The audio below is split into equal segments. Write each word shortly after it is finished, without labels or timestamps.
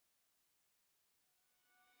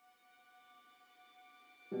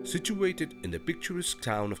Situated in the picturesque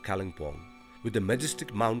town of Kalimpong, with the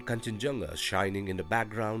majestic Mount Kanchenjunga shining in the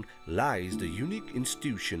background, lies the unique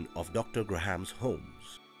institution of Dr. Graham's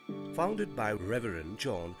Homes. Founded by Reverend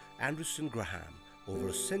John Anderson Graham over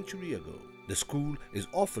a century ago, the school is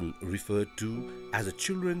often referred to as a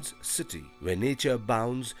children's city where nature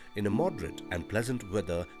abounds in a moderate and pleasant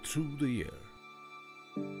weather through the year.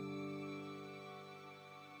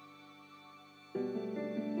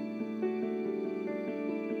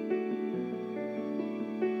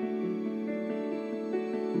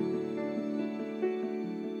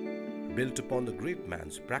 Built upon the great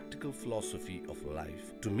man's practical philosophy of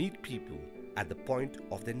life to meet people at the point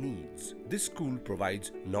of their needs, this school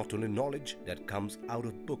provides not only knowledge that comes out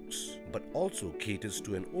of books, but also caters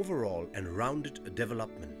to an overall and rounded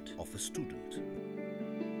development of a student.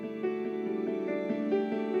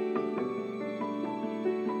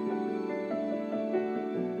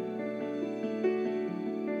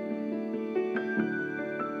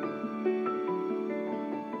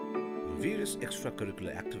 Various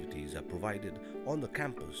extracurricular activities are provided on the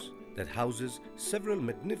campus that houses several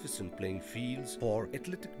magnificent playing fields for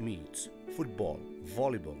athletic meets, football,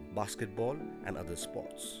 volleyball, basketball and other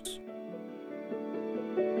sports.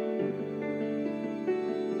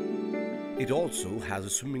 It also has a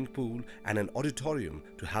swimming pool and an auditorium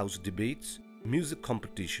to house debates, music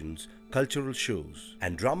competitions, cultural shows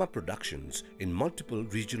and drama productions in multiple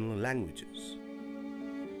regional languages.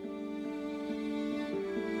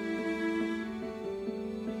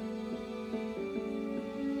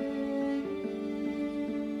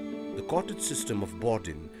 The cottage system of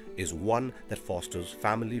boarding is one that fosters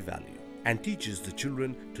family value and teaches the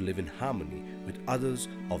children to live in harmony with others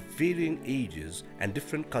of varying ages and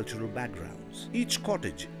different cultural backgrounds. Each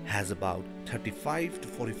cottage has about 35 to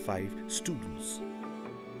 45 students.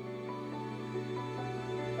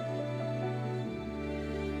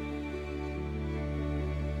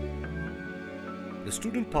 The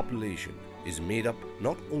student population is made up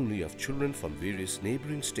not only of children from various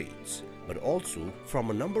neighboring states, but also from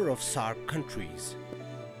a number of SAARC countries.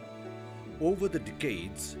 Over the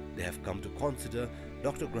decades, they have come to consider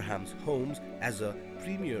Dr. Graham's Homes as a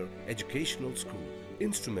premier educational school,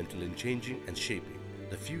 instrumental in changing and shaping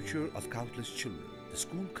the future of countless children. The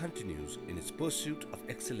school continues in its pursuit of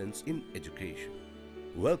excellence in education.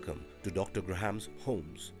 Welcome to Dr. Graham's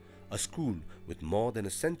Homes, a school with more than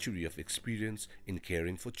a century of experience in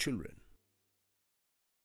caring for children.